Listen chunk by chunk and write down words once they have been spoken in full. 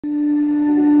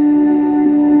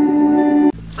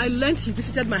I learned he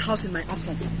visited my house in my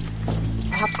absence.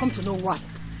 I have come to know why.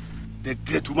 The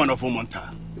great woman of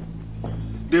Omonta.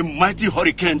 The mighty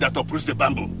hurricane that uproots the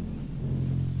bamboo.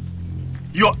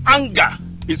 Your anger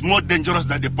is more dangerous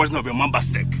than the poison of a mamba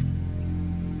snake.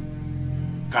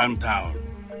 Calm down.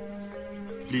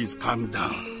 Please calm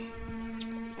down.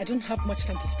 I don't have much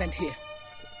time to spend here.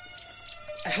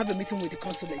 I have a meeting with the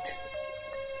consulate.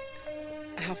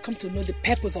 I have come to know the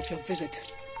purpose of your visit.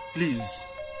 Please,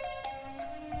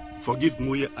 forgive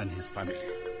Moye and his family.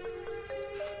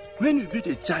 When you beat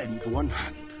a child with one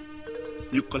hand,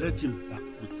 you collect him back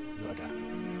with the other.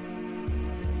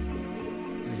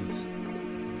 Please,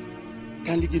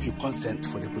 kindly give your consent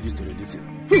for the police to release him.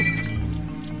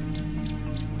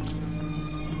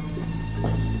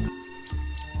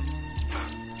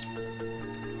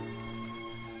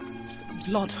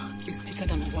 Blood is thicker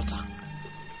than water.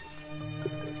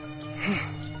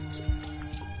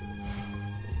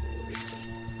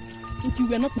 If you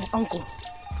were not my uncle,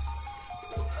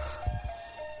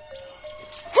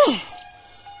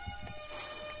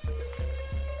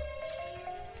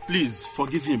 please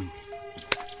forgive him.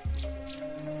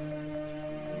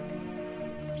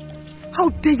 How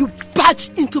dare you barge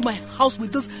into my house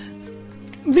with those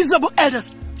miserable elders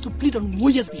to plead on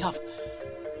Moye's behalf?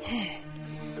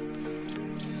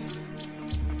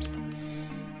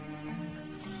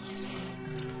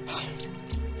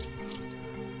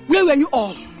 Where were you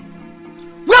all?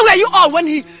 Where were you all when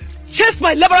he chased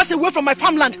my laborers away from my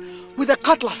farmland with a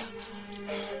cutlass?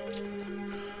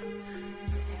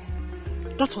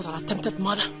 That was an attempted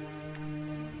murder.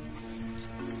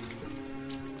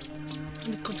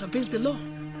 And it contravenes the law.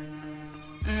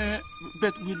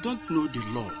 But we don't know the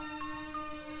law.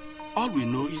 All we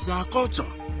know is our culture.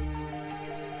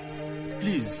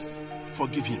 Please,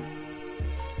 forgive him.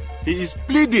 He is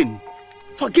pleading.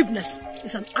 Forgiveness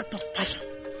is an act of passion.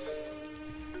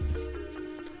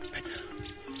 But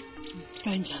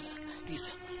vengeance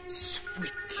is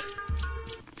sweet.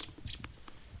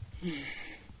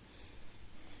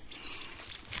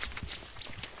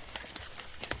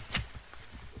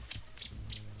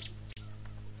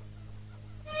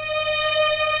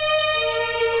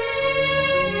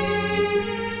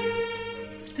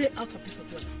 Stay out of this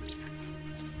address.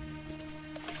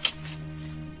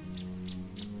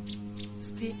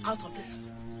 Stay out of this.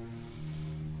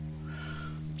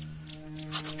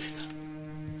 Out of this.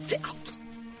 Stay out.